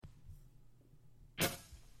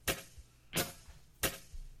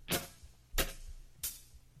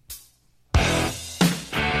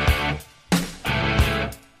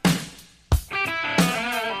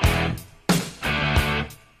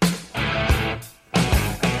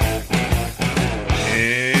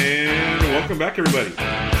Welcome back, everybody,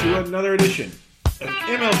 to another edition of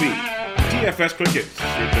MLB DFS Quick Hits.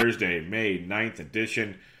 Your Thursday, May 9th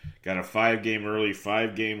edition. Got a 5-game early,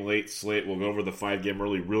 5-game late slate. We'll go over the 5-game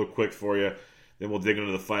early real quick for you. Then we'll dig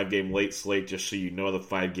into the 5-game late slate just so you know the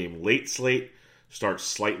 5-game late slate starts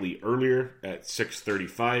slightly earlier at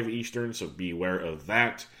 6:35 Eastern, so be aware of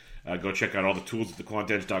that. Go check out all the tools at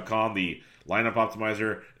thequantedge.com. The lineup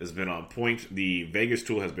optimizer has been on point. The Vegas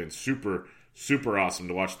tool has been super awesome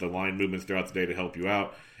to watch the line movements throughout the day to help you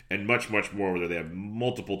out, and much more where they have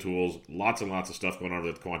multiple tools, lots and lots of stuff going on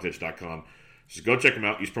at thequantedge.com. So go check them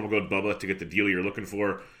out. Use promo code BUBBA to get the deal you're looking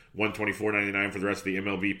for. $124.99 for the rest of the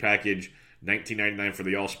MLB package. $19.99 for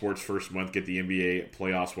the All Sports first month. Get the NBA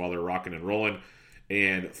playoffs while they're rocking and rolling.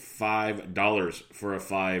 And $5 for a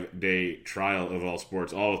 5-day trial of All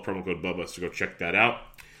Sports, all with promo code BUBBA, so go check that out.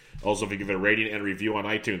 Also, if you give it a rating and review on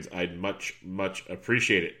iTunes, I'd much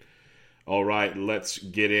appreciate it. All right, let's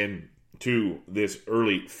get into this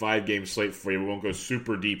early 5-game slate for you. We won't go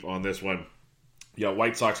super deep on this one. You got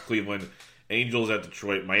White Sox, Cleveland, Angels at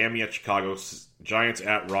Detroit, Miami at Chicago, Giants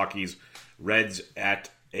at Rockies, Reds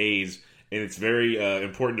at A's. And it's very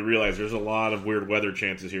important to realize there's a lot of weird weather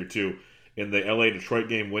chances here, too. In the LA-Detroit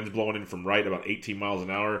game, winds blowing in from right about 18 miles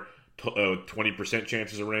an hour, 20%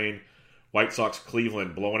 chances of rain. White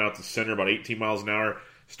Sox-Cleveland blowing out to center about 18 miles an hour.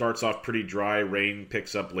 Starts off pretty dry. Rain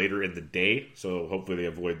picks up later in the day, so hopefully they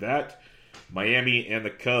avoid that. Miami and the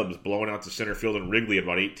Cubs blowing out to center field in Wrigley at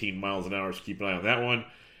about 18 miles an hour, so keep an eye on that one.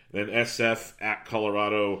 Then SF at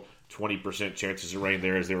Colorado, 20% chances of rain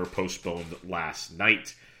there as they were postponed last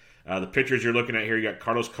night. The pitchers you're looking at here, you got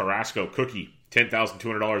Carlos Carrasco, Cookie,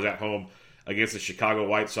 $10,200 at home against the Chicago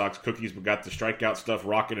White Sox. Cookie's got the strikeout stuff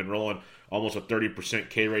rocking and rolling. Almost a 30%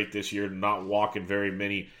 K rate this year, not walking very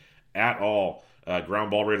many at all. Ground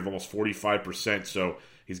ball rate of almost 45%. So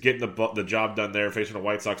he's getting the job done there. Facing a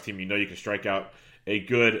White Sox team, you know you can strike out a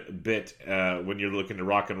good bit when you're looking to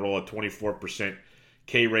rock and roll. A 24%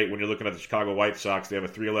 K rate when you're looking at the Chicago White Sox. They have a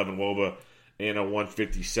 311 WOBA and a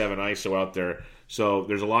 157 ISO out there. So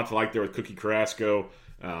there's a lot to like there with Cookie Carrasco.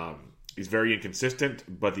 He's very inconsistent,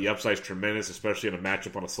 but the upside is tremendous, especially in a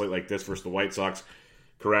matchup on a slate like this versus the White Sox.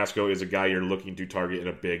 Carrasco is a guy you're looking to target in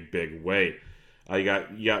a big way. You got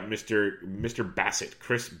Mr. Bassett,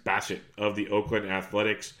 Chris Bassett of the Oakland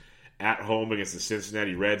Athletics at home against the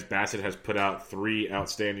Cincinnati Reds. Bassett has put out 3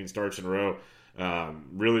 outstanding starts in a row.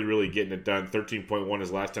 Really getting it done. 13.1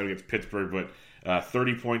 his last time against Pittsburgh, but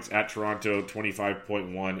 30 points at Toronto,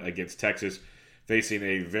 25.1 against Texas. Facing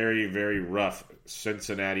a very rough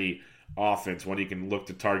Cincinnati offense, one you can look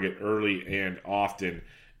to target early and often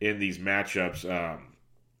in these matchups.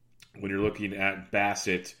 When you're looking at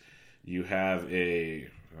Bassett, you have a...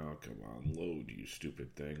 Oh, come on, load, you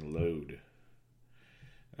stupid thing. Load.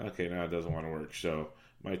 Okay, now it doesn't want to work. So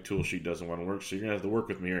my tool sheet doesn't want to work, so you're going to have to work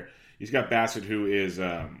with me here. He's got Bassett, who is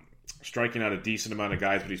striking out a decent amount of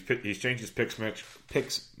guys, but he's changed his pitch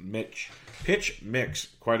mix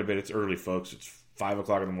quite a bit. It's early, folks. It's 5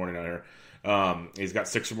 o'clock in the morning out here. He's got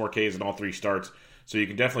 6 or more Ks in all 3 starts, so you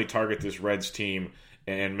can definitely target this Reds team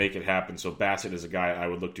and make it happen. So Bassett is a guy I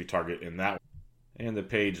would look to target in that one. And the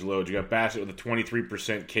page loads. You got Bassett with a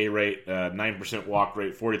 23% K rate, 9% walk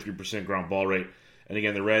rate, 43% ground ball rate. And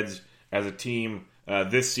again, the Reds as a team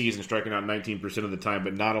this season striking out 19% of the time,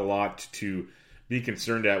 but not a lot to be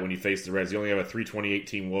concerned at when you face the Reds. They only have a 328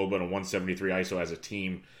 team WOBA and a 173 ISO as a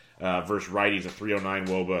team versus righties, a 309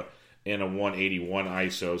 WOBA and a 181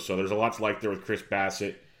 ISO. So there's a lot to like there with Chris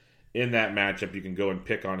Bassett in that matchup. You can go and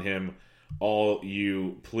pick on him all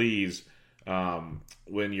you please.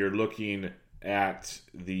 When you're looking at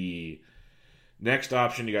the next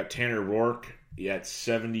option, you got Tanner Roark at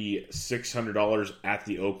 $7,600 at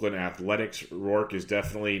the Oakland Athletics. Roark is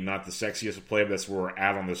definitely not the sexiest play, but that's where we're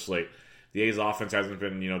at on this slate. The A's offense hasn't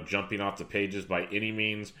been, jumping off the pages by any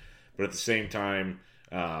means, but at the same time,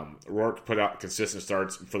 Roark put out consistent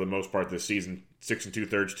starts for the most part this season. 6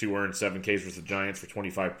 2/3, 2 earned, 7 Ks versus the Giants for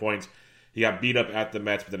 25 points. He got beat up at the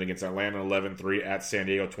Mets, but then against Atlanta, 11-3 at San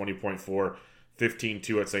Diego, 20.4,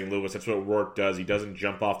 15-2 at St. Louis. That's what Roark does. He doesn't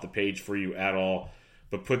jump off the page for you at all,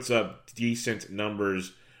 but puts up decent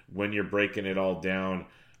numbers when you're breaking it all down.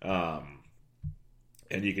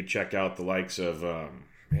 And you can check out the likes of,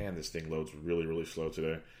 man, this thing loads really slow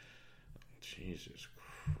today. Jesus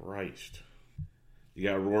Christ. You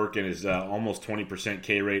got Roark and his almost 20%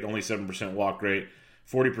 K rate, only 7% walk rate,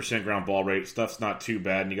 40% ground ball rate. Stuff's not too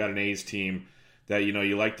bad. And you got an A's team that,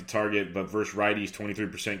 you like to target, but versus righties,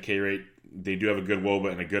 23% K rate. They do have a good WOBA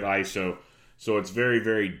and a good ISO. So it's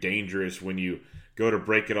very dangerous when you go to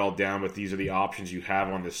break it all down, but these are the options you have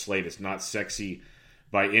on this slate. It's not sexy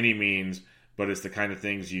by any means, but it's the kind of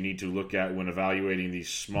things you need to look at when evaluating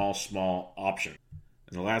these small options.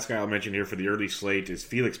 And the last guy I'll mention here for the early slate is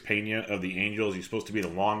Felix Pena of the Angels. He's supposed to be the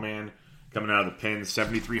long man coming out of the pen,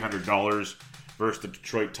 $7,300 versus the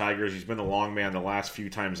Detroit Tigers. He's been the long man the last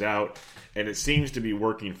few times out, and it seems to be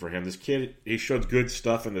working for him. This kid, he showed good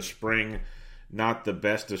stuff in the spring. Not the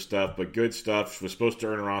best of stuff, but good stuff. Was supposed to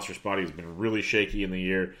earn a roster spot. He's been really shaky in the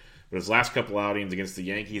year. But his last couple outings against the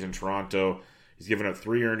Yankees and Toronto, he's given up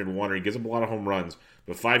 3 earned and 1. He gives up a lot of home runs,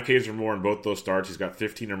 but 5 Ks or more in both those starts. He's got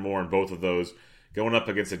 15 or more in both of those. Going up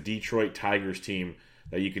against a Detroit Tigers team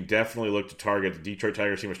that you can definitely look to target. The Detroit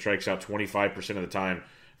Tigers team which strikes out 25% of the time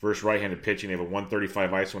versus right-handed pitching. They have a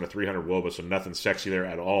 135 ISO and a 300 WOBA, so nothing sexy there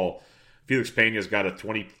at all. Felix Pena's got a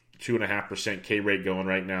 22.5% K rate going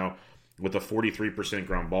right now with a 43%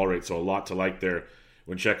 ground ball rate, so a lot to like there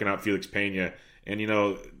when checking out Felix Pena.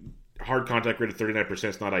 And, hard contact rate of 39%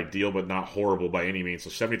 is not ideal, but not horrible by any means. So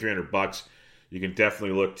 $7,300, you can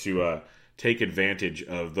definitely look to take advantage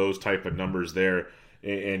of those type of numbers there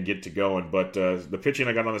and get to going. But the pitching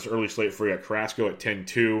I got on this early slate for you, I got Carrasco at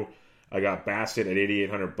 10-2, I got Bassett at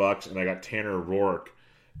 $8,800, and I got Tanner Roark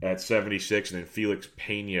at $76, and then Felix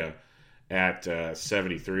Pena at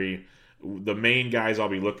 $73. The main guys I'll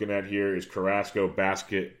be looking at here is Carrasco,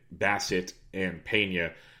 Bassett, and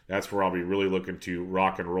Pena. That's where I'll be really looking to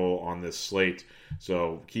rock and roll on this slate.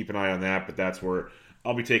 So keep an eye on that, but that's where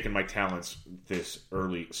I'll be taking my talents this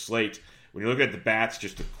early slate. When you look at the bats,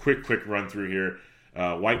 just a quick run through here.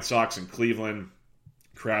 White Sox and Cleveland,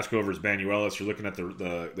 Carrasco versus Banuelos. You're looking at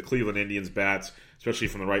the Cleveland Indians bats, especially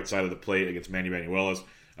from the right side of the plate against Manny Banuelos.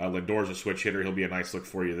 Lindor's a switch hitter. He'll be a nice look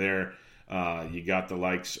for you there. You got the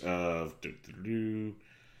likes of...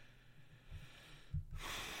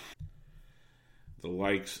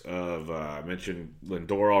 I mentioned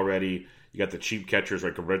Lindor already. You got the cheap catchers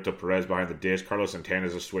like Roberto Perez behind the dish. Carlos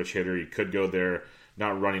Santana's a switch hitter. You could go there,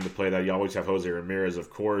 not running to play that. You always have Jose Ramirez,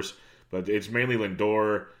 of course. But it's mainly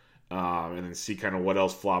Lindor, and then see kind of what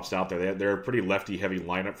else flops out there. They're a pretty lefty-heavy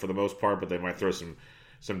lineup for the most part, but they might throw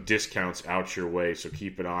some discounts out your way, so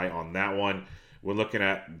keep an eye on that one. We're looking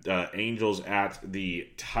at Angels at the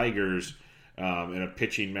Tigers in a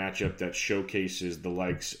pitching matchup that showcases the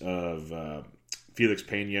likes of... Felix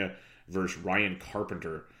Pena versus Ryan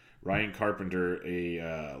Carpenter. Ryan Carpenter,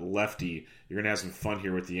 a lefty. You're going to have some fun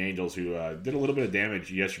here with the Angels, who did a little bit of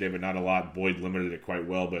damage yesterday, but not a lot. Boyd limited it quite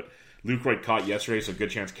well, but Lucroy caught yesterday, so good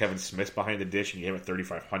chance Kevin Smith's behind the dish, and you have at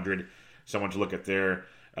 3,500. Someone to look at there.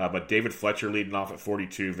 But David Fletcher leading off at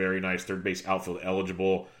 42. Very nice. Third base outfield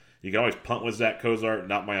eligible. You can always punt with Zach Kozar.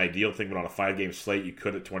 Not my ideal thing, but on a 5-game slate, you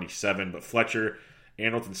could at 27. But Fletcher,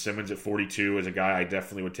 Andrelton Simmons at 42 is a guy I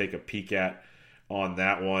definitely would take a peek at on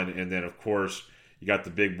that one. And then, of course, you got the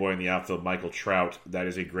big boy in the outfield, Michael Trout. That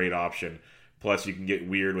is a great option. Plus, you can get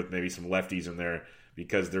weird with maybe some lefties in there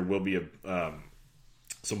because there will be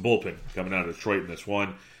some bullpen coming out of Detroit in this one.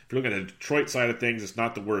 If you're looking at the Detroit side of things, it's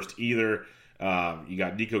not the worst either. You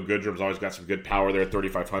got Nico Goodrum's always got some good power there at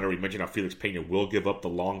 3,500. We mentioned how Felix Pena will give up the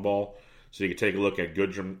long ball, so you can take a look at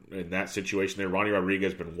Goodrum in that situation there. Ronnie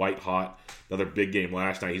Rodriguez has been white hot. Another big game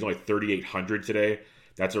last night. He's only 3,800 today.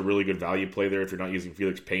 That's a really good value play there if you're not using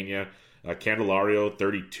Felix Pena. Candelario,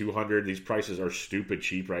 3,200. These prices are stupid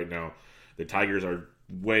cheap right now. The Tigers are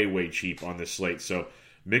way cheap on this slate. So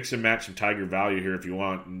mix and match some Tiger value here if you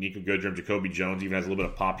want. Nico Goodrum, Jacoby Jones even has a little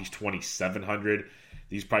bit of pop. He's 2,700.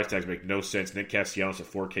 These price tags make no sense. Nick Castellanos at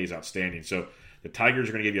 4K is outstanding. So the Tigers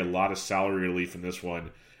are going to give you a lot of salary relief in this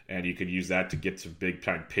one, and you can use that to get some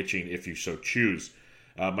big-time pitching if you so choose.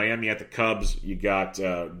 Miami at the Cubs, you got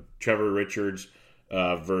Trevor Richards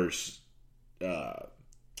versus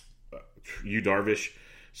Yu Darvish.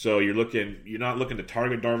 So you're not looking to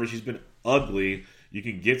target Darvish. He's been ugly. You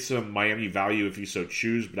can get some Miami value if you so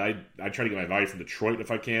choose, but I try to get my value from Detroit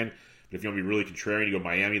if I can. But if you want to be really contrarian, you go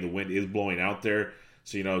Miami. The wind is blowing out there.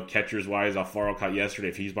 So, catchers-wise, Alfaro caught yesterday.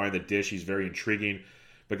 If he's behind the dish, he's very intriguing.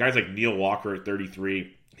 But guys like Neil Walker at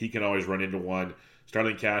 33, he can always run into one.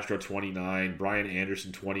 Starling Castro, 29. Brian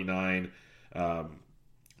Anderson, 29.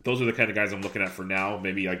 Those are the kind of guys I'm looking at for now.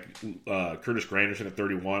 Maybe like Curtis Granderson at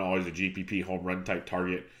 31, always a GPP home run type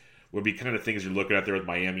target. Would be kind of things you're looking at there with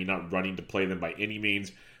Miami, not running to play them by any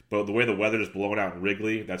means. But the way the weather is blowing out in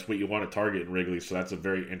Wrigley, that's what you want to target in Wrigley. So that's a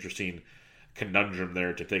very interesting conundrum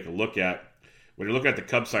there to take a look at. When you're looking at the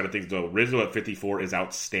Cubs side of things, though, Rizzo at 54 is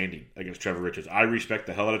outstanding against Trevor Richards. I respect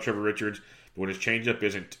the hell out of Trevor Richards, but when his changeup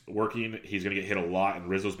isn't working, he's going to get hit a lot, and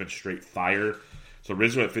Rizzo's been straight fire. So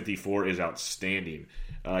Rizzo at 54 is outstanding.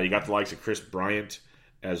 You got the likes of Chris Bryant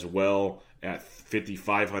as well at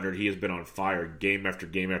 5,500. He has been on fire game after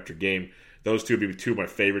game after game. Those two would be two of my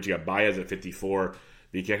favorites. You got Baez at 54.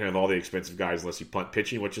 But you can't have all the expensive guys unless you punt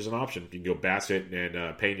pitching, which is an option. You can go Bassett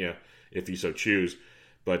and Pena if you so choose.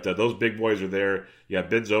 But those big boys are there. You have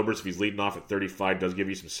Ben Zobrist, if he's leading off at 35, does give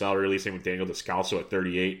you some salary release. Same with Daniel Descalso at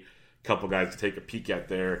 38. A couple guys to take a peek at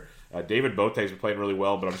there. David Bote's been playing really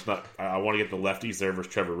well, but I'm just not. I want to get the lefties there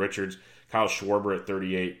versus Trevor Richards. Kyle Schwarber at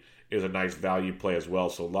 38 is a nice value play as well.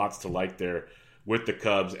 So lots to like there with the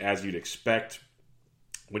Cubs, as you'd expect.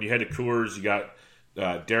 When you head to Coors, you got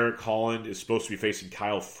Derek Holland is supposed to be facing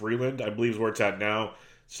Kyle Freeland, I believe is where it's at now.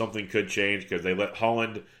 Something could change because they let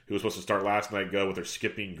Holland, who was supposed to start last night, go with their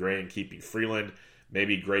skipping Gray and keeping Freeland.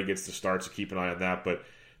 Maybe Gray gets the start, so keep an eye on that. But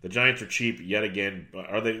the Giants are cheap yet again.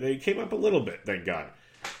 They came up a little bit, thank God.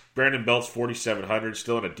 Brandon Belt's 4,700,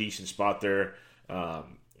 still in a decent spot there.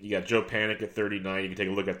 You got Joe Panik at 39, you can take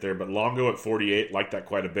a look at there. But Longo at 48, like that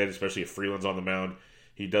quite a bit, especially if Freeland's on the mound.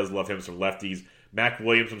 He does love him some lefties. Mac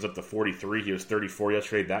Williamson's up to 43. He was 34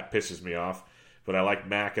 yesterday. That pisses me off. But I like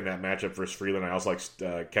Mac in that matchup versus Freeland. I also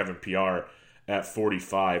like Kevin PR at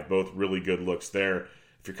 45. Both really good looks there.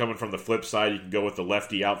 If you're coming from the flip side, you can go with the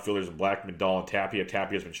lefty outfielders of Blackmon, Dahl, and Tapia.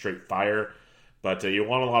 Tapia has been straight fire. But you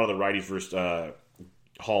want a lot of the righties versus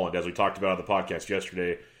Holland, as we talked about on the podcast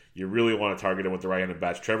yesterday. You really want to target him with the right-handed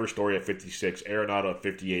bats. Trevor Story at 56. Arenado at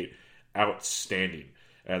 58. Outstanding.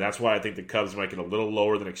 And that's why I think the Cubs might get a little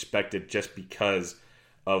lower than expected just because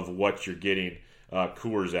of what you're getting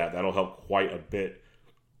Coors at. That'll help quite a bit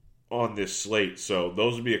on this slate. So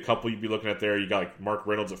those would be a couple you'd be looking at there. You got like Mark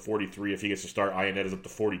Reynolds at 43. If he gets to start, Iannetta is up to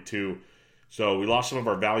 42. So we lost some of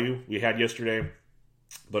our value we had yesterday,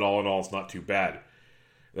 but all in all, it's not too bad.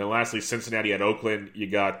 And then lastly, Cincinnati at Oakland. You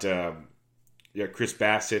got Chris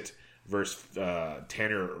Bassett versus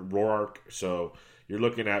Tanner Roark. So you're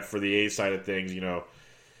looking at, for the A's side of things,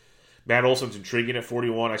 Matt Olson's intriguing at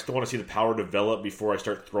 41. I still want to see the power develop before I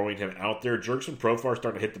start throwing him out there. Jurickson Profar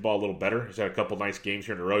starting to hit the ball a little better. He's had a couple nice games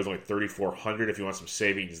here in a row. He's only 3,400 if you want some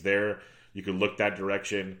savings there. You can look that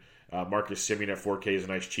direction. Marcus Semien at 4K is a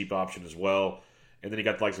nice cheap option as well. And then you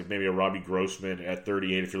got the likes of maybe a Robbie Grossman at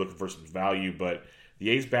 38 if you're looking for some value. But the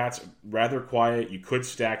A's bats, rather quiet. You could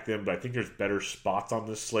stack them, but I think there's better spots on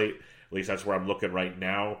this slate. At least that's where I'm looking right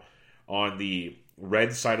now. On the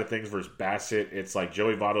Red side of things versus Bassett, it's like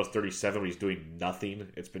Joey Votto's 37 when he's doing nothing.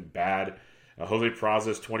 It's been bad. Jose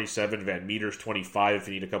Peraza's 27, Van Meter's 25. If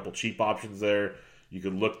you need a couple cheap options there, you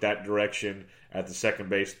could look that direction at the second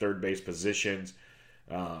base, third base positions.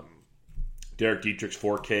 Derek Dietrich's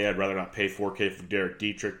 4K. I'd rather not pay 4K for Derek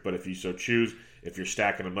Dietrich, but if you so choose, if you're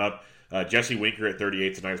stacking them up. Jesse Winker at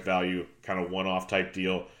 38 is a nice value, kind of one-off type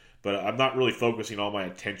deal. But I'm not really focusing all my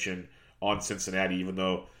attention on Cincinnati, even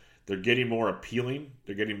though they're getting more appealing.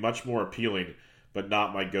 They're getting much more appealing, but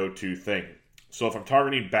not my go-to thing. So if I'm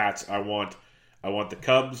targeting bats, I want the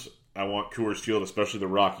Cubs. I want Coors Field, especially the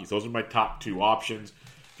Rockies. Those are my top two options.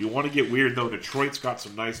 If you want to get weird, though, Detroit's got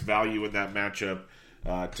some nice value in that matchup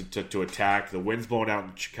to attack. The wind's blowing out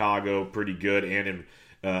in Chicago pretty good, and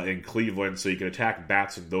in Cleveland, so you can attack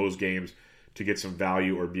bats in those games to get some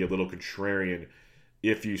value or be a little contrarian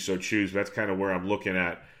if you so choose. That's kind of where I'm looking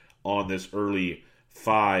at on this early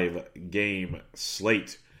 5-game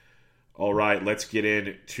slate. All right, let's get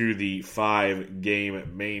into the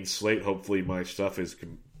 5-game main slate. Hopefully my stuff is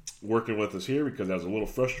working with us here because that was a little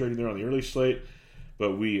frustrating there on the early slate,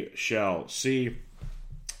 but we shall see.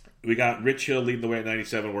 We got Rich Hill leading the way at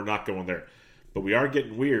 97. We're not going there. But we are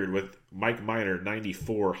getting weird with Mike Minor,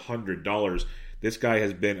 $9,400. This guy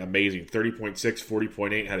has been amazing. 30.6,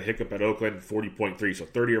 40.8, had a hiccup at Oakland, 40.3. So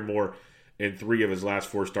 30 or more in 3 of his last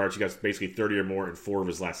 4 starts. He got basically 30 or more in 4 of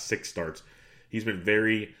his last 6 starts. He's been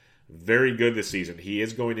very, very good this season. He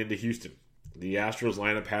is going into Houston. The Astros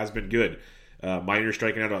lineup has been good. Minor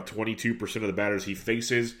striking out about 22% of the batters he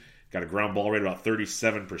faces. Got a ground ball rate about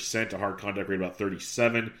 37%, a hard contact rate about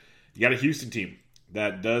 37%. You got a Houston team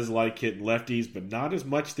that does like hitting lefties, but not as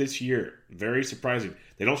much this year. Very surprising.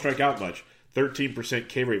 They don't strike out much. 13%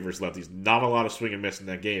 K rate versus lefties. Not a lot of swing and miss in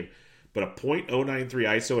that game. But a .093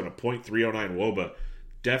 ISO and a .309 WOBA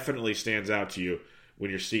definitely stands out to you when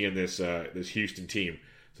you're seeing this Houston team.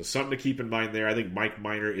 So something to keep in mind there. I think Mike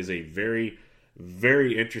Minor is a very,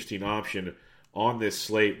 very interesting option on this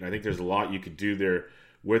slate. And I think there's a lot you could do there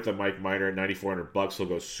with a Mike Minor at $9,400. He'll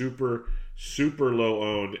go super, super low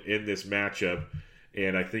owned in this matchup.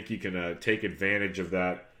 And I think you can take advantage of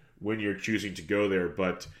that when you're choosing to go there.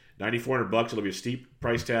 But $9,400, it'll be a steep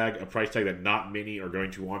price tag, a price tag that not many are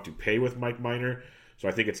going to want to pay with Mike Minor. So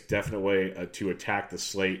I think it's definitely a way to attack the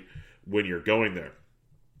slate when you're going there.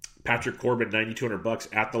 Patrick Corbin,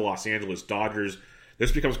 $9,200 at the Los Angeles Dodgers.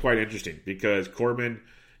 This becomes quite interesting because Corbin,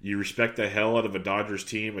 you respect the hell out of a Dodgers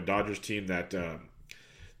team that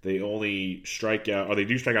They only strike out, or they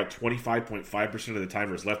do strike out 25.5% of the time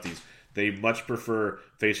versus lefties. They much prefer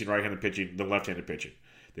facing right-handed pitching than left-handed pitching.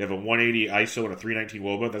 They have a 180 ISO and a 319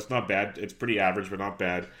 WOBA. That's not bad. It's pretty average, but not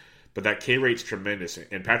bad. But that K rate's tremendous.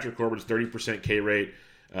 And Patrick Corbin's 30% K rate,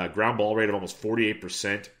 ground ball rate of almost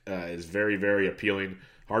 48% is very, very appealing.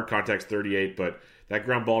 Hard contact's 38, but that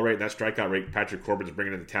ground ball rate and that strikeout rate Patrick Corbin's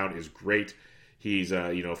bringing into town is great. He's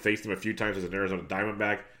faced him a few times as an Arizona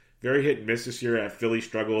Diamondback. Very hit and miss this year. At Philly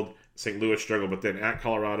struggled, St. Louis struggled, but then at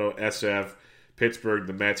Colorado, SF, Pittsburgh,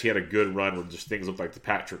 the Mets, he had a good run where just things looked like the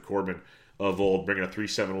Patrick Corbin of old, bringing a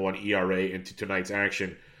 3.71 ERA into tonight's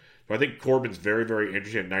action. So I think Corbin's very, very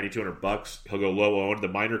interesting at $9,200. He'll go low owned. The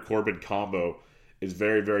Minor Corbin combo is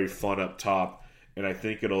very, very fun up top, and I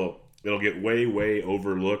think it'll get way, way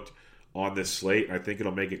overlooked on this slate. I think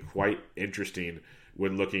it'll make it quite interesting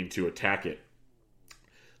when looking to attack it.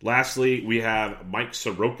 Lastly, we have Mike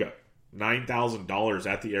Soroka, $9,000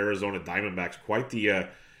 at the Arizona Diamondbacks. Quite the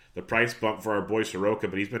price bump for our boy Soroka,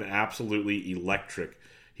 but he's been absolutely electric.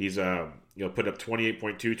 He's put up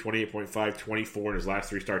 28.2, 28.5, 24 in his last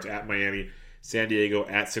 3 starts at Miami, San Diego,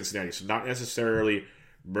 at Cincinnati. So not necessarily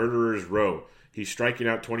murderer's row. He's striking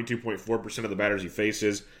out 22.4% of the batters he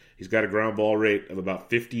faces. He's got a ground ball rate of about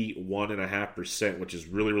 51.5%, which is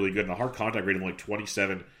really, really good. And a hard contact rate of only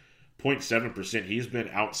 27.7%. He's been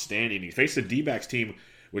outstanding. He faced the D-backs team,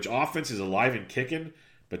 which offense is alive and kicking,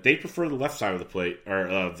 but they prefer the left side of the plate, or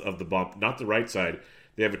of the bump, not the right side.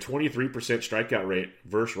 They have a 23% strikeout rate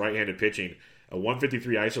versus right-handed pitching, a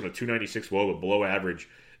 153 ISO and a 296 WOBA, below average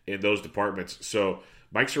in those departments. So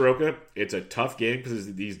Mike Soroka, it's a tough game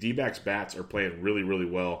because these D-backs bats are playing really, really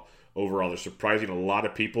well overall. They're surprising a lot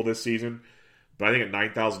of people this season. But I think at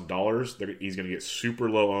 $9,000, he's going to get super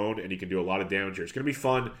low owned, and he can do a lot of damage here. It's going to be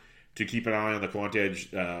fun to keep an eye on the Quant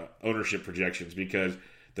Edge ownership projections because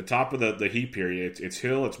the top of the heap here, it's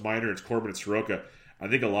Hill, it's Minor, it's Corbin, it's Soroka. I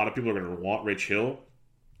think a lot of people are going to want Rich Hill,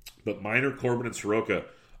 but Minor, Corbin, and Soroka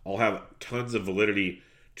all have tons of validity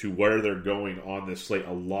to where they're going on this slate.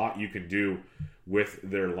 A lot you can do with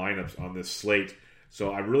their lineups on this slate.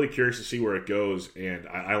 So I'm really curious to see where it goes, and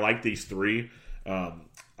I like these 3. I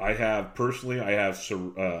have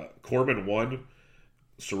Corbin 1,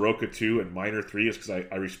 Soroka 2, and Minor 3 is because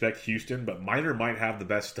I respect Houston, but Minor might have the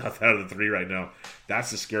best stuff out of the 3 right now.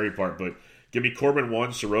 That's the scary part, but give me Corbin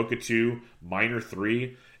 1, Soroka 2, Minor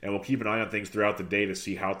 3, and we'll keep an eye on things throughout the day to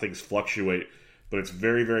see how things fluctuate. But it's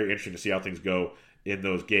very, very interesting to see how things go in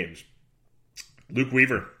those games. Luke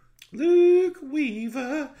Weaver,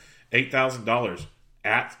 $8,000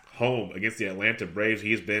 at home against the Atlanta Braves.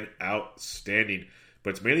 He's been outstanding, but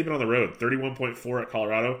it's mainly been on the road. 31.4 at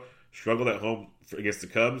Colorado, struggled at home against the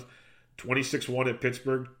Cubs. 26-1 at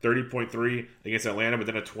Pittsburgh, 30.3 against Atlanta, but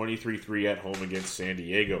then a 23-3 at home against San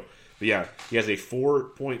Diego. But yeah, he has a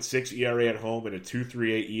 4.6 ERA at home and a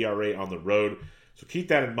 2.38 ERA on the road. So keep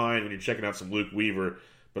that in mind when you're checking out some Luke Weaver.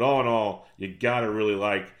 But all in all, you got to really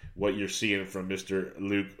like what you're seeing from Mr.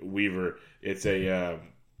 Luke Weaver. It's a...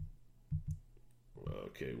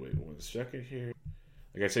 okay, wait 1 second here.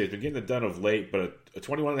 Like I say, he's been getting it done of late, but a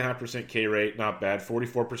 21.5% K rate, not bad.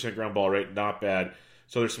 44% ground ball rate, not bad.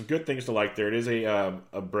 So there's some good things to like there. It is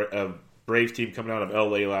a Braves team coming out of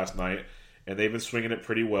LA last night, and they've been swinging it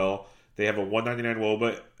pretty well. They have a 199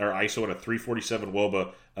 WOBA, or ISO, and a 347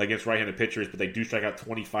 WOBA against right-handed pitchers, but they do strike out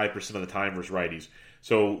 25% of the time versus righties.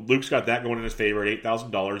 So Luke's got that going in his favor at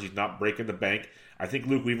 $8,000. He's not breaking the bank. I think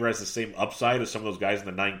Luke Weaver has the same upside as some of those guys in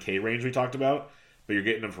the 9K range we talked about, but you're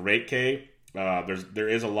getting them for 8K. There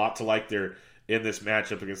is a lot to like there in this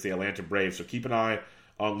matchup against the Atlanta Braves. So keep an eye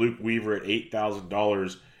on Luke Weaver at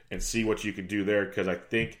 $8,000 and see what you can do there, because I don't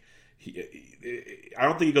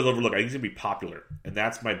think he goes overlooked. I think he's going to be popular, and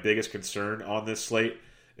that's my biggest concern on this slate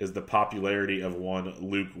is the popularity of one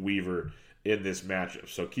Luke Weaver in this matchup.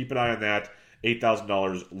 So keep an eye on that.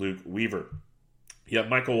 $8,000 Luke Weaver. You have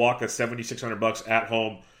Michael Wacha, $7,600 at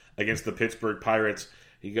home against the Pittsburgh Pirates.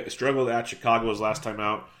 He struggled at Chicago his last time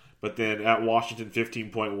out, but then at Washington,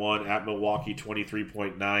 15.1, at Milwaukee,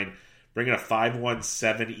 23.9, bringing a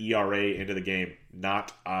 5.17 ERA into the game.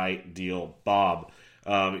 Not ideal, Bob.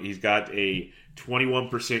 He's got a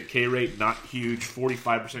 21% K rate, not huge.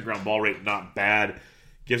 45% ground ball rate, not bad.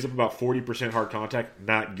 Gives up about 40% hard contact,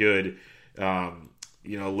 not good.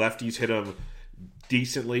 Lefties hit him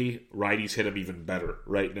decently. Righties hit him even better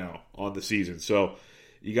right now on the season. So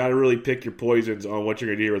you got to really pick your poisons on what you're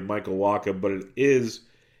going to do with Michael Wacha, but it is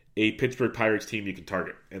a Pittsburgh Pirates team you can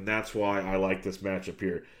target, and that's why I like this matchup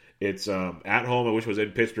here. It's at home. I wish it was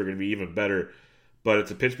in Pittsburgh. It'd be even better. But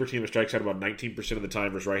it's a Pittsburgh team that strikes out about 19% of the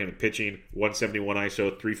time versus right-handed pitching. 171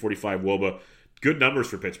 ISO, 345 WOBA. Good numbers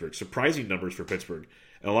for Pittsburgh. Surprising numbers for Pittsburgh.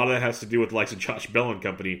 And a lot of that has to do with the likes of Josh Bell and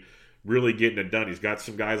company really getting it done. He's got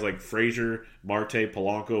some guys like Frazier, Marte,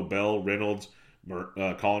 Polanco, Bell, Reynolds,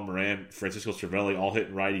 Colin Moran, Francisco Cervelli, all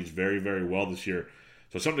hitting righties very, very well this year.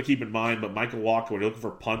 So something to keep in mind. But Michael Walker, when you're looking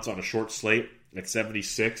for punts on a short slate at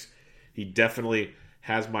 76, he definitely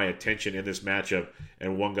has my attention in this matchup,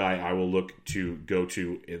 and one guy I will look to go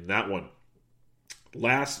to in that one.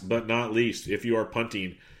 Last but not least, if you are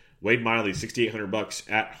punting, Wade Miley,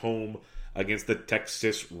 $6,800 at home against the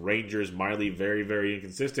Texas Rangers. Miley, very, very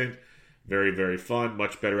inconsistent. Very, very fun.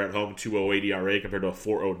 Much better at home. 2.08 ERA compared to a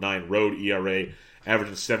 4.09 road ERA.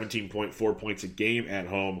 Averaging 17.4 points a game at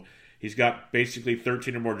home. He's got basically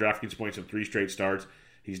 13 or more DraftKings points in 3 straight starts.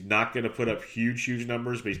 He's not going to put up huge, huge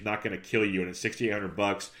numbers, but he's not going to kill you. And at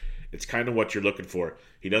 $6,800, it's kind of what you're looking for.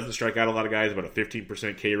 He doesn't strike out a lot of guys, about a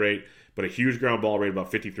 15% K rate, but a huge ground ball rate,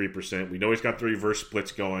 about 53%. We know he's got the reverse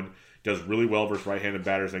splits going. Does really well versus right-handed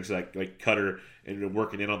batters, like Cutter, and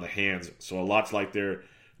working in on the hands. So a lot's like there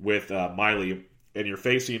with Miley. And you're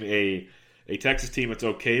facing a Texas team that's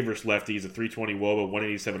okay versus lefties, a 320 WOBA,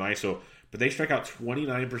 187 ISO, but they strike out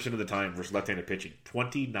 29% of the time versus left-handed pitching.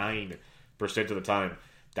 29% of the time.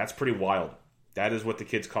 That's pretty wild. That is what the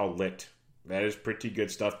kids call lit. That is pretty good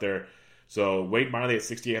stuff there. So Wade Miley at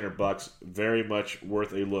 $6,800, very much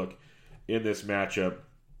worth a look in this matchup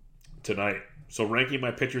tonight. So ranking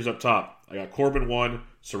my pitchers up top, I got Corbin 1,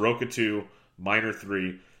 Soroka 2, Minor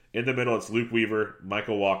 3. In the middle, it's Luke Weaver,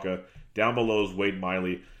 Michael Wacha. Down below is Wade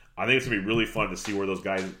Miley. I think it's going to be really fun to see where those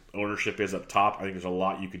guys' ownership is up top. I think there's a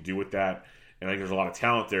lot you could do with that, and I think there's a lot of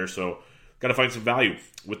talent there. So got to find some value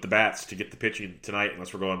with the bats to get the pitching tonight,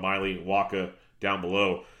 unless we're going Miley, Wacha down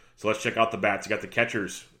below. So let's check out the bats. You got the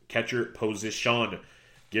catchers. Catcher position.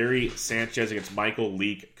 Gary Sanchez against Michael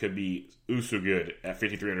Leake could be good at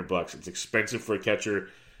 $5,300. It's expensive for a catcher,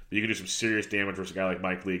 but you can do some serious damage versus a guy like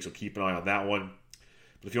Mike Leake, so keep an eye on that one.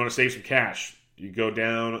 But if you want to save some cash, you go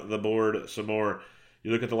down the board some more.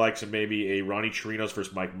 You look at the likes of maybe a Ronnie Chirinos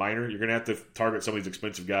versus Mike Minor. You're going to have to target some of these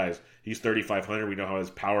expensive guys. He's $3,500. We know how his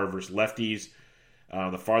power versus lefties.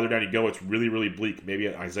 The farther down you go, it's really, really bleak. Maybe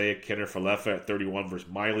Isaiah Kenner-Falefa at 31 versus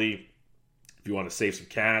Miley. If you want to save some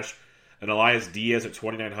cash. And Elias Diaz at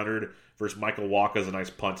 $2,900 versus Michael Wacha is a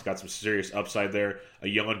nice punt. He's got some serious upside there. A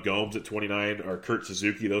Yohan Gomes at $29 or Kurt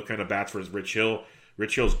Suzuki. Those kind of bats versus Rich Hill.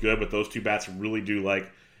 Rich Hill's good, but those two bats really do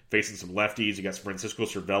like facing some lefties. You got Francisco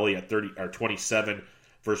Cervelli at 30 or 27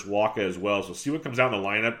 versus Wacha as well. So see what comes out in the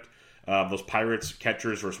lineup. Those Pirates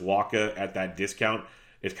catchers versus Wacha at that discount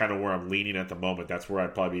is kind of where I'm leaning at the moment. That's where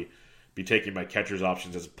I'd probably be taking my catchers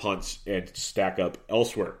options as punts and stack up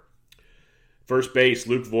elsewhere. First base,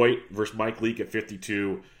 Luke Voit versus Mike Leake at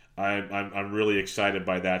 52. I'm really excited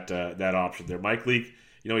by that option there. Mike Leake,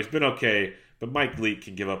 he's been okay, but Mike Leake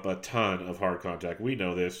can give up a ton of hard contact. We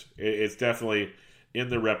know this. It's definitely in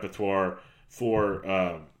the repertoire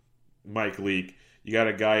for Mike Leake. You got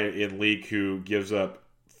a guy in Leake who gives up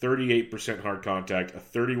 38% hard contact, a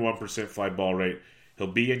 31% fly ball rate. He'll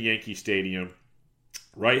be in Yankee Stadium.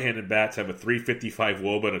 Right-handed bats have a 355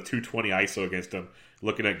 WOBA and a 220 ISO against him.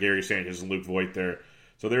 Looking at Gary Sanchez and Luke Voit there.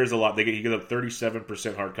 So there's a lot. He gives up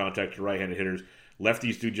 37% hard contact to right-handed hitters.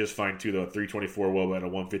 Lefties do just fine too, though. A 324 WOBA and a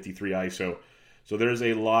 153 ISO. So there's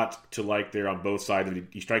a lot to like there on both sides.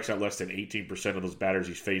 He strikes out less than 18% of those batters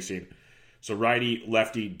he's facing. So righty,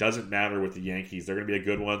 lefty, doesn't matter with the Yankees. They're going to be a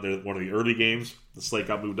good one. They're one of the early games. The slate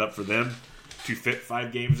got moved up for them to fit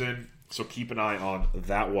 5 games in. So keep an eye on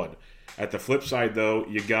that one. At the flip side, though,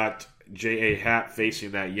 you got J.A. Happ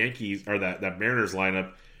facing that Yankees or that Mariners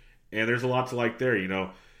lineup, and there's a lot to like there.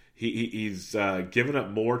 He's given up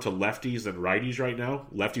more to lefties than righties right now.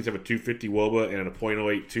 Lefties have a 250 WOBA and a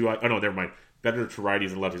 .082. Oh no, never mind. Better to righties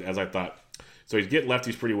than lefties, as I thought. So he's getting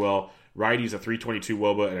lefties pretty well. Righties a 322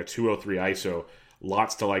 WOBA and a 203 ISO.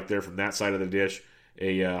 Lots to like there from that side of the dish.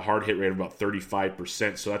 A hard hit rate of about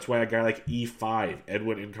 35%. So that's why a guy like E5,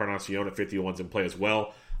 Edwin Encarnacion at 51 is in play as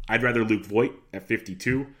well. I'd rather Luke Voit at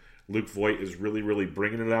 52. Luke Voit is really, really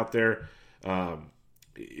bringing it out there.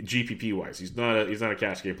 GPP wise, he's not a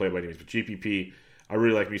cash game play by any means, but GPP, I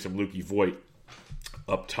really like me some Lukey Voit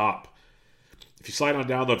up top. If you slide on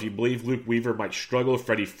down though, if you believe Luke Weaver might struggle,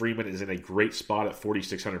 Freddie Freeman is in a great spot at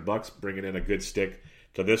 $4,600, bringing in a good stick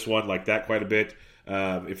to this one, like that quite a bit.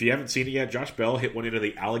 If you haven't seen it yet, Josh Bell hit one into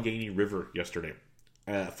the Allegheny River yesterday.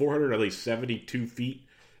 472 feet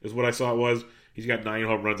is what I saw it was. He's got 9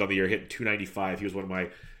 home runs on the year, hitting .295. He was one of my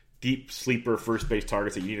deep sleeper first base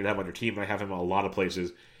targets that you need to have on your team. I have him a lot of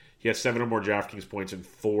places. He has 7 or more DraftKings points in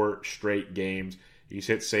 4 straight games. He's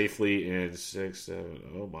hit safely in 6, 7.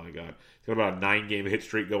 Oh my God. He's got about a 9-game hit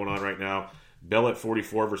streak going on right now. Bell at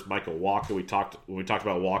 44 versus Michael Wacha. When we talked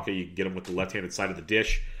about Wacha, you can get him with the left-handed side of the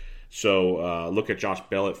dish. So look at Josh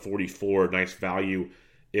Bell at 44. Nice value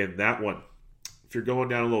in that one. If you're going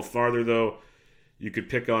down a little farther, though, you could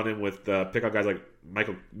pick on him with pick on guys like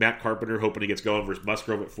Matt Carpenter, hoping he gets going versus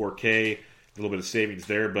Musgrove at 4K. A little bit of savings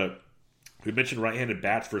there, but we mentioned right-handed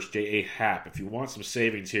bats versus J.A. Happ. If you want some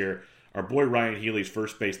savings here, our boy Ryan Healy's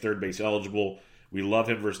first base, third base eligible. We love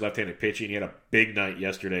him versus left-handed pitching. He had a big night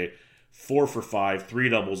yesterday. 4 for 5, 3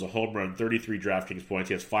 doubles, a home run, 33 DraftKings points.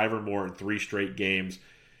 He has 5 or more in 3 straight games.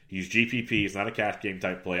 He's GPP. He's not a cash game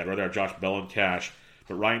type play. I'd rather have Josh Bell in cash.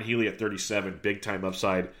 But Ryan Healy at 37, big-time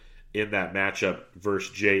upside in that matchup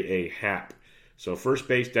versus J.A. Happ. So first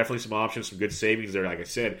base, definitely some options, some good savings there. Like I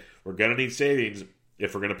said, we're going to need savings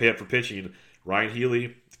if we're going to pay up for pitching. Ryan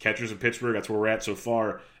Healy, catchers in Pittsburgh, that's where we're at so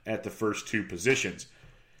far at the first 2 positions.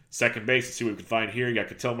 Second base, let's see what we can find here. You got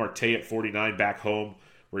Ketel Marte at 49 back home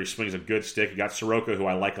where he swings a good stick. You got Soroka, who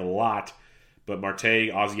I like a lot. But Marte,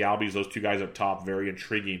 Ozzie Albies, those 2 guys up top, very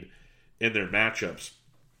intriguing in their matchups.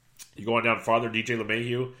 You go on down farther, DJ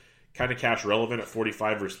LeMahieu, kind of cash relevant at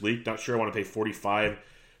 45 versus Leak. Not sure I want to pay 45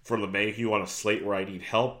 for LeMahieu on a slate where I need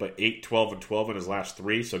help, but 8, 12, and 12 in his last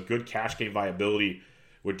 3. So good cash game viability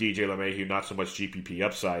with DJ LeMahieu, not so much GPP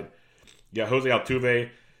upside. You got Jose Altuve,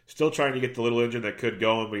 still trying to get the little engine that could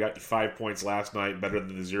go, and we got 5 points last night, better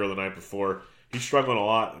than the 0 the night before. He's struggling a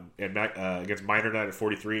lot, and against Minor Night at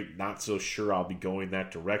 43, not so sure I'll be going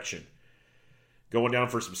that direction. Going down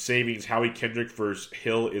for some savings, Howie Kendrick versus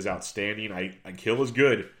Hill is outstanding. Hill is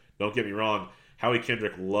good, don't get me wrong. Howie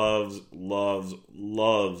Kendrick loves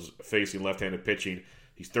facing left-handed pitching.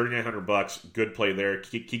 He's $3,900, good play there.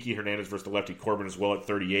 Kiki Hernandez versus the lefty Corbin as well at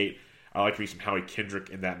 38. I like to be some Howie Kendrick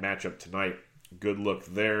in that matchup tonight. Good look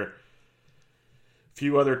there.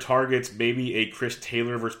 Few other targets, maybe a Chris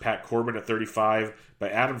Taylor versus Pat Corbin at 35,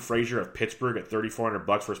 but Adam Frazier of Pittsburgh at $3,400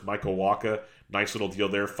 versus Michael Wacha. Nice little deal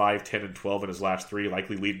there, 5, 10, and 12 in his last 3,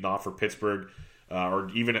 likely leading off for Pittsburgh. Or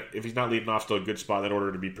even if he's not leading off, still a good spot in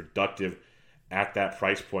order to be productive at that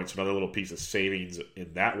price point. So another little piece of savings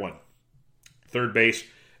in that one. Third base,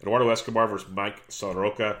 Eduardo Escobar versus Mike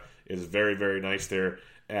Soroka is very, very nice there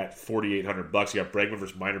at $4,800. You got Bregman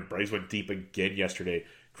versus Minor. Braves went deep again yesterday,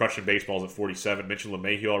 crushing baseballs at 47. Mentioned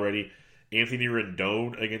LeMahieu already. Anthony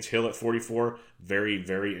Rendon against Hill at 44. Very,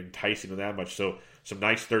 very enticing to that much. So some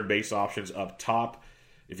nice third base options up top.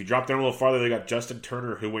 If you drop down a little farther, they got Justin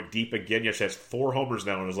Turner, who went deep again yesterday. Has 4 homers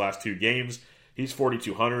now in his last 2 games. He's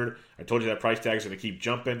 $4,200. I told you that price tag is going to keep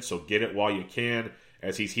jumping, so get it while you can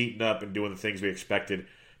as he's heating up and doing the things we expected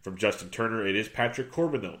from Justin Turner. It is Patrick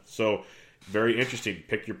Corbin, though, so very interesting.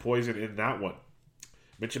 Pick your poison in that one.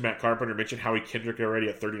 Mentioned Matt Carpenter. Mentioned Howie Kendrick already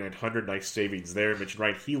at $3,900. Nice savings there. Mentioned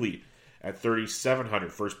Ryan Healy at $3,700.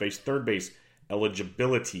 First base, third base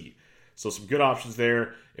eligibility. So some good options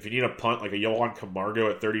there. If you need a punt, like a Yohan Camargo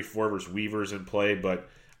at 34 versus Weavers in play, but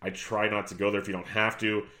I try not to go there if you don't have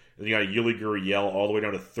to. Then you got a Yuli Gurriel all the way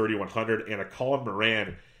down to $3,100 and a Colin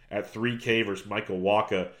Moran at $3K versus Michael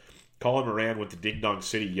Wacha. Colin Moran went to Ding Dong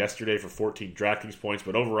City yesterday for 14 DraftKings points,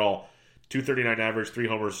 but overall, 239 average, 3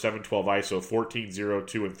 homers, 712 ISO, 14, 0,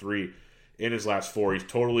 2, and 3 in his last 4. He's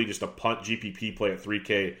totally just a punt GPP play at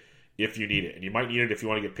 3K if you need it. And you might need it if you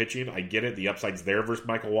want to get pitching. I get it. The upside's there versus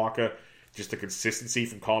Michael Wacha. Just the consistency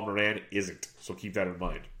from Colin Moran isn't. So keep that in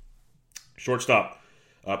mind. Shortstop.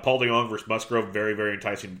 Paul DeJong versus Musgrove, very, very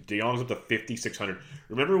enticing. DeJong's up to $5,600.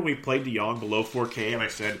 Remember when we played DeJong below 4K and I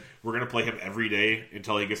said we're going to play him every day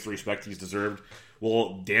until he gets the respect he's deserved?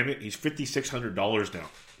 Well, damn it, he's $5,600 now.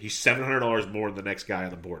 He's $700 more than the next guy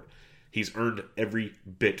on the board. He's earned every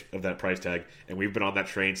bit of that price tag, and we've been on that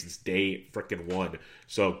train since day frickin' 1.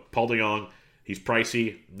 So, Paul DeJong, he's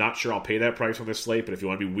pricey. Not sure I'll pay that price on this slate, but if you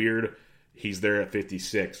want to be weird, he's there at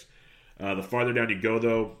 $56. The farther down you go,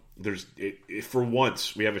 though, for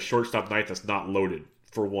once, we have a shortstop night that's not loaded.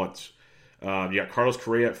 For once. You got Carlos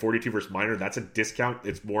Correa at 42 versus Minor. That's a discount.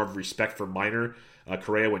 It's more of respect for Minor.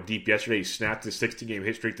 Correa went deep yesterday. He snapped his 16-game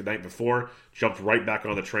hit streak the night before. Jumped right back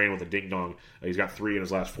on the train with a ding-dong. He's got 3 in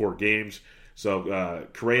his last 4 games. So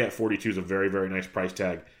Correa at 42 is a very, very nice price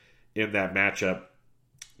tag in that matchup.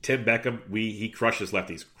 Tim Beckham, he crushes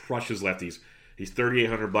lefties. He's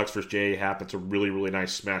 $3,800 versus J.A. Happ. It's a really, really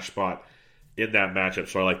nice smash spot in that matchup.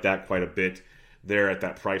 So I like that quite a bit there at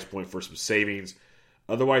that price point for some savings.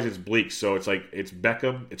 Otherwise, it's bleak. So it's like it's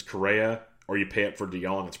Beckham, it's Correa, or you pay up for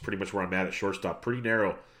DeJong. It's pretty much where I'm at shortstop. Pretty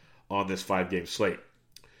narrow on this 5-game slate.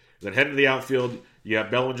 Then heading to the outfield, you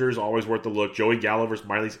got Bellinger's always worth a look. Joey Gallo versus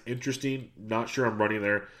Miley's interesting. Not sure I'm running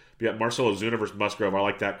there. But you got Marcell Ozuna versus Musgrove. I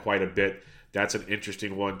like that quite a bit. That's an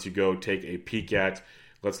interesting one to go take a peek at.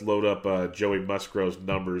 Let's load up Joey Musgrove's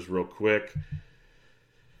numbers real quick.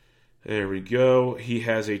 There we go. He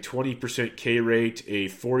has a 20% K rate, a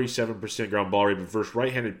 47% ground ball rate, but versus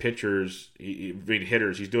right-handed pitchers,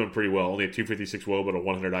 hitters, he's doing pretty well. Only a 256 WOBA, but a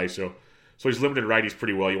 100 ISO. So he's limited righties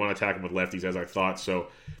pretty well. You want to attack him with lefties, as I thought. So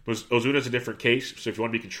Ozuna's a different case. So if you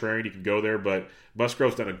want to be contrarian, you can go there. But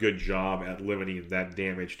Musgrove's done a good job at limiting that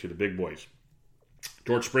damage to the big boys.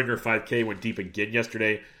 George Springer, 5K, went deep again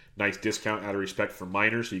yesterday. Nice discount out of respect for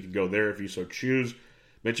minors, so you can go there if you so choose.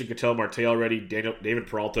 Mentioned Ketel Marte already. David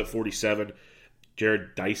Peralta at 47.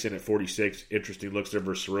 Jared Dyson at 46. Interesting looks there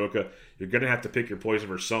versus Soroka. You're going to have to pick your poison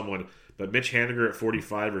for someone. But Mitch Haniger at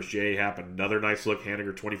 45 versus J.A. Happ. Another nice look.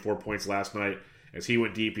 Haniger 24 points last night. As he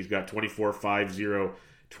went deep, he's got 24, 5, 0,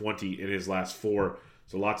 20 in his last 4.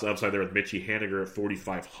 So lots of upside there with Mitchie Haniger at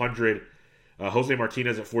 4,500. Jose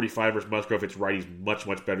Martinez at 45 versus Musgrove. It's righties much,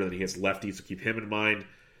 much better than he hits lefties, so keep him in mind.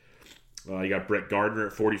 You got Brett Gardner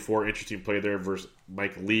at 44. Interesting play there versus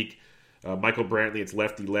Mike Leake. Michael Brantley, it's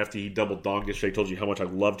lefty. He doubled donged yesterday. I told you how much I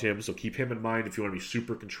loved him, so keep him in mind if you want to be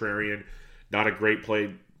super contrarian. Not a great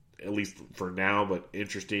play, at least for now, but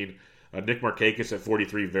interesting. Nick Markakis at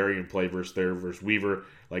 43, very in play versus Weaver.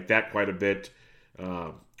 Like that quite a bit.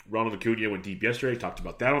 Ronald Acuna went deep yesterday. Talked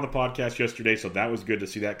about that on the podcast yesterday, so that was good to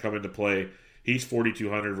see that come into play. He's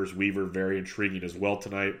 4,200 versus Weaver. Very intriguing as well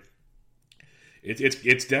tonight.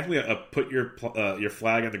 It's definitely a put your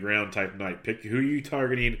flag on the ground type night. Pick who are you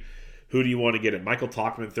targeting, who do you want to get it. Michael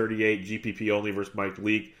Tauchman, 38, GPP only versus Mike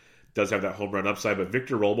Leake. Does have that home run upside, but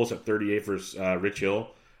Victor Robles at 38 versus Rich Hill.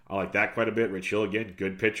 I like that quite a bit. Rich Hill, again,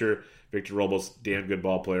 good pitcher. Victor Robles, damn good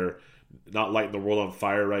ball player. Not lighting the world on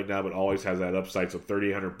fire right now, but always has that upside, so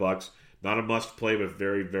 $3,800. Not a must play, but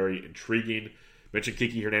very, very intriguing. Mentioned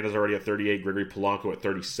Kiki Hernandez already at 38, Gregory Polanco at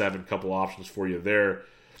 37. Couple options for you there.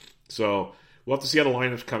 So we'll have to see how the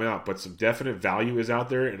lineups come out, but some definite value is out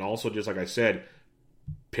there, and also, just like I said,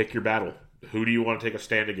 pick your battle. Who do you want to take a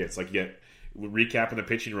stand against? Recapping the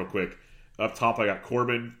pitching real quick. Up top, I got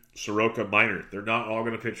Corbin, Soroka, Minor. They're not all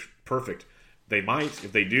going to pitch perfect. They might.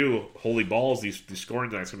 If they do, holy balls, these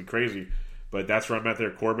scoring nights going to be crazy. But that's where I'm at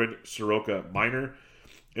there. Corbin, Soroka, Minor.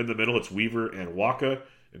 In the middle, it's Weaver and Waka.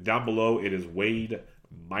 And down below, it is Wade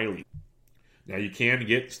Miley. Now, you can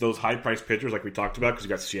get those high-priced pitchers like we talked about because you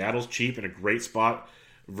got Seattle's cheap in a great spot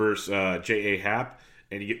versus J.A. Happ.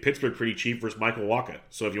 And you get Pittsburgh pretty cheap versus Michael Waka.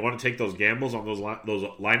 So if you want to take those gambles on those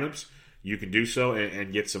lineups, you can do so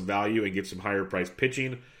and get some value and get some higher-priced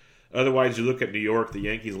pitching. Otherwise, you look at New York, the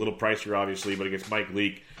Yankees, a little pricier, obviously, but against Mike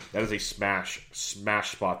Leake, that is a smash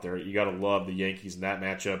spot there. You got to love the Yankees in that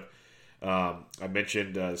matchup. I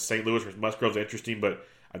mentioned St. Louis versus Musgrove's interesting, but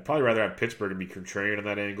I'd probably rather have Pittsburgh and be contrarian on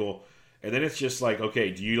that angle. And then it's just like,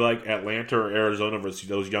 okay, do you like Atlanta or Arizona versus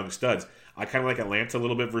those young studs? I kind of like Atlanta a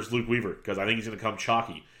little bit versus Luke Weaver because I think he's going to come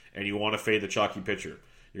chalky, and you want to fade the chalky pitcher.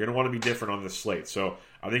 You're going to want to be different on this slate. So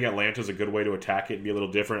I think Atlanta's a good way to attack it and be a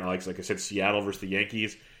little different. Like I said, Seattle versus the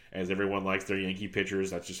Yankees, as everyone likes their Yankee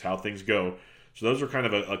pitchers. That's just how things go. So those are kind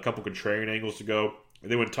of a couple contrarian angles to go. And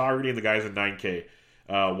then when targeting the guys in 9K,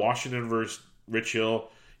 Washington versus Rich Hill,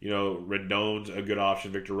 Rendon's a good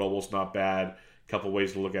option. Victor Robles, not bad. A couple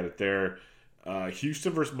ways to look at it there.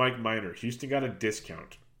 Houston versus Mike Minor. Houston got a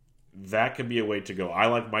discount. That could be a way to go. I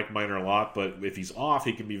like Mike Minor a lot, but if he's off,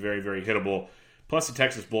 he can be very, very hittable. Plus, the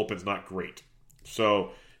Texas bullpen's not great.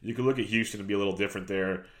 So you can look at Houston and be a little different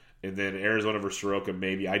there. And then Arizona versus Soroka,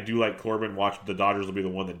 maybe. I do like Corbin. Watch the Dodgers will be the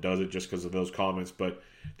one that does it just because of those comments. But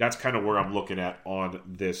that's kind of where I'm looking at on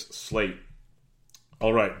this slate.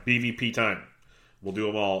 All right, BVP time. We'll do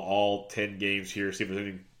them all 10 games here. See if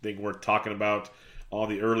there's anything worth talking about on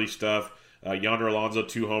the early stuff. Yonder Alonso,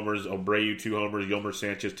 2 homers. Abreu, 2 homers. Yolmer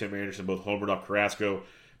Sanchez, Tim Anderson, both homered off Carrasco.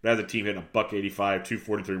 But as a team hitting a $185,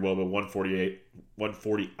 243 WOBA,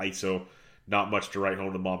 140 ISO. Not much to write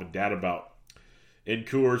home to mom and dad about. In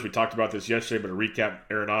Coors, we talked about this yesterday, but to recap,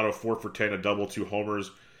 Arenado, 4 for 10, a double, 2 homers.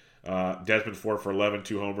 Desmond, 4 for 11,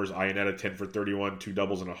 2 homers. Iannetta, 10 for 31, 2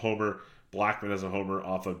 doubles and a homer. Blackman as a homer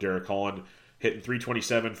off of Derek Holland. Hitting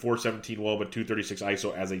 327, 417 WOBA, 236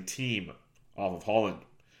 ISO as a team off of Holland.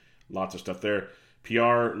 Lots of stuff there.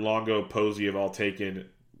 PR, Longo, Posey have all taken.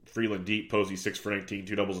 Freeland deep, Posey 6 for 19,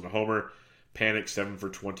 2 doubles and a homer. Panic 7 for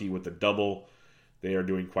 20 with a double. They are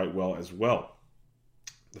doing quite well as well.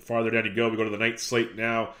 The farther down you go, we go to the night slate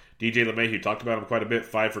now. DJ LeMahieu, talked about him quite a bit.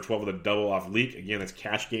 5 for 12 with a double off Leak. Again, that's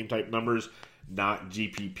cash game type numbers, not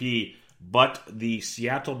GPP. But the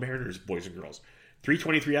Seattle Mariners, boys and girls,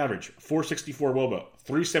 323 average, 464 WOBA,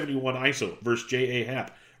 371 ISO versus J.A.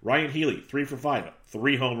 Happ. Ryan Healy, 3 for 5,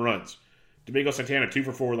 3 home runs. Domingo Santana, 2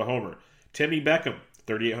 for 4 with a homer. Timmy Beckham,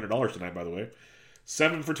 $3,800 tonight, by the way.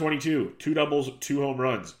 7 for 22, 2 doubles, 2 home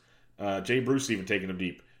runs. Jay Bruce even taking him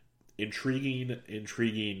deep. Intriguing.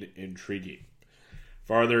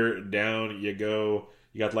 Farther down you go.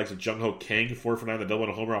 You got the likes of Jung Ho Kang, 4 for 9 with a double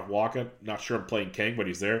and a homer off Waka. Not sure I'm playing Kang, but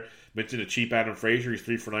he's there. Mentioned a cheap Adam Frazier. He's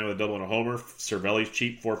 3 for 9 with a double and a homer. Cervelli's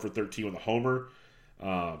cheap, 4 for 13 with a homer.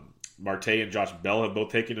 Marte and Josh Bell have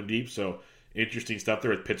both taken him deep, so interesting stuff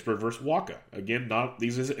there with Pittsburgh versus Waka. Again,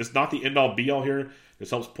 it's not the end-all be-all here. This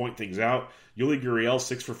helps point things out. Yuli Gurriel,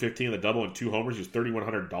 6 for 15 with a double and 2 homers. He's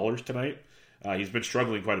 $3,100 tonight. He's been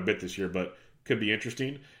struggling quite a bit this year, but could be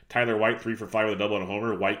interesting. Tyler White, 3 for 5 with a double and a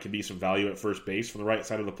homer. White can be some value at first base from the right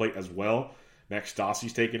side of the plate as well. Max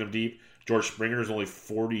Stassi's taking him deep. George Springer is only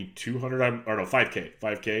 4,200, or no,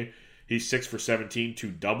 5K. He's 6 for 17,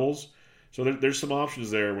 2 doubles. So there's some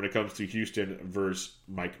options there when it comes to Houston versus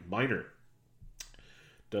Mike Minor.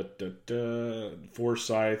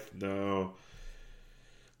 Forsythe, no.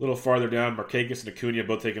 A little farther down, Markakis and Acuna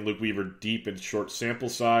both taking Luke Weaver deep in short sample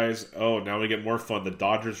size. Oh, now we get more fun. The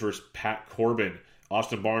Dodgers versus Pat Corbin.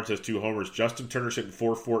 Austin Barnes has 2 homers. Justin Turner's hitting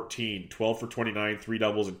 414, 12 for 29, 3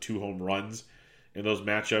 doubles, and 2 home runs in those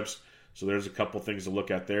matchups. So there's a couple things to look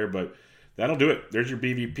at there, but that'll do it. There's your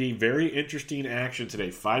BVP. Very interesting action today.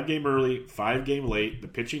 5-game early, 5-game late. The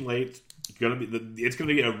pitching late. It's gonna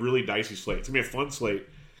be a really dicey slate. It's gonna be a fun slate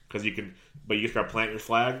because you just gotta plant your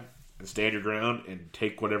flag and stand your ground and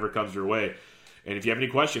take whatever comes your way. And if you have any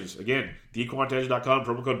questions, again, thequantedge.com,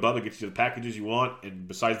 promo code Bubba gets you the packages you want. And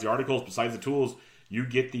besides the articles, besides the tools, you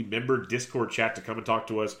get the member Discord chat to come and talk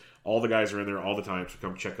to us. All the guys are in there all the time, so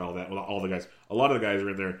come check all that. Well, not all the guys. A lot of the guys are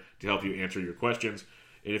in there to help you answer your questions.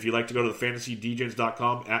 And if you'd like to go to the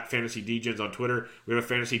fantasydgens.com, at fantasydgens on Twitter, we have a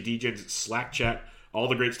Fantasy Dgens Slack chat. All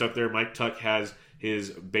the great stuff there. Mike Tuck has his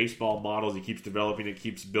baseball models. He keeps developing it,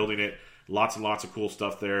 keeps building it. Lots and lots of cool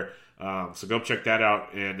stuff there. So go check that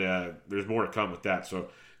out, and there's more to come with that. So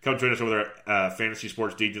come join us over there at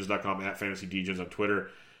fantasysportsdgens.com, at fantasydgens on Twitter.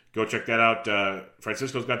 Go check that out.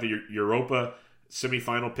 Francisco's got the Europa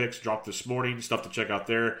semifinal picks dropped this morning. Stuff to check out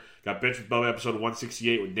there. Got Bench with Bubba episode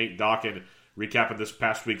 168 with Nate Dawkin, recapping this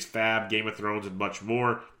past week's Fab, Game of Thrones, and much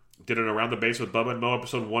more. Did an Around the Base with Bubba and Mo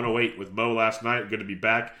episode 108 with Mo last night. Good to be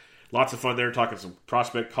back. Lots of fun there, talking some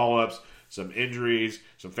prospect call-ups, some injuries,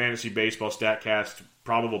 some fantasy baseball StatCast,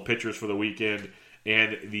 probable pitchers for the weekend,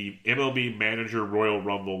 and the MLB Manager Royal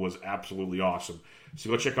Rumble was absolutely awesome. So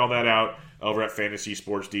go check all that out over at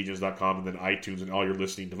fantasysportsdgens.com and then iTunes and all your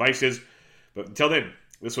listening devices. But until then,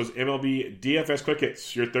 this was MLB DFS Quick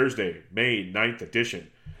Hits, your Thursday, May 9th edition.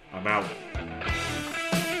 I'm out.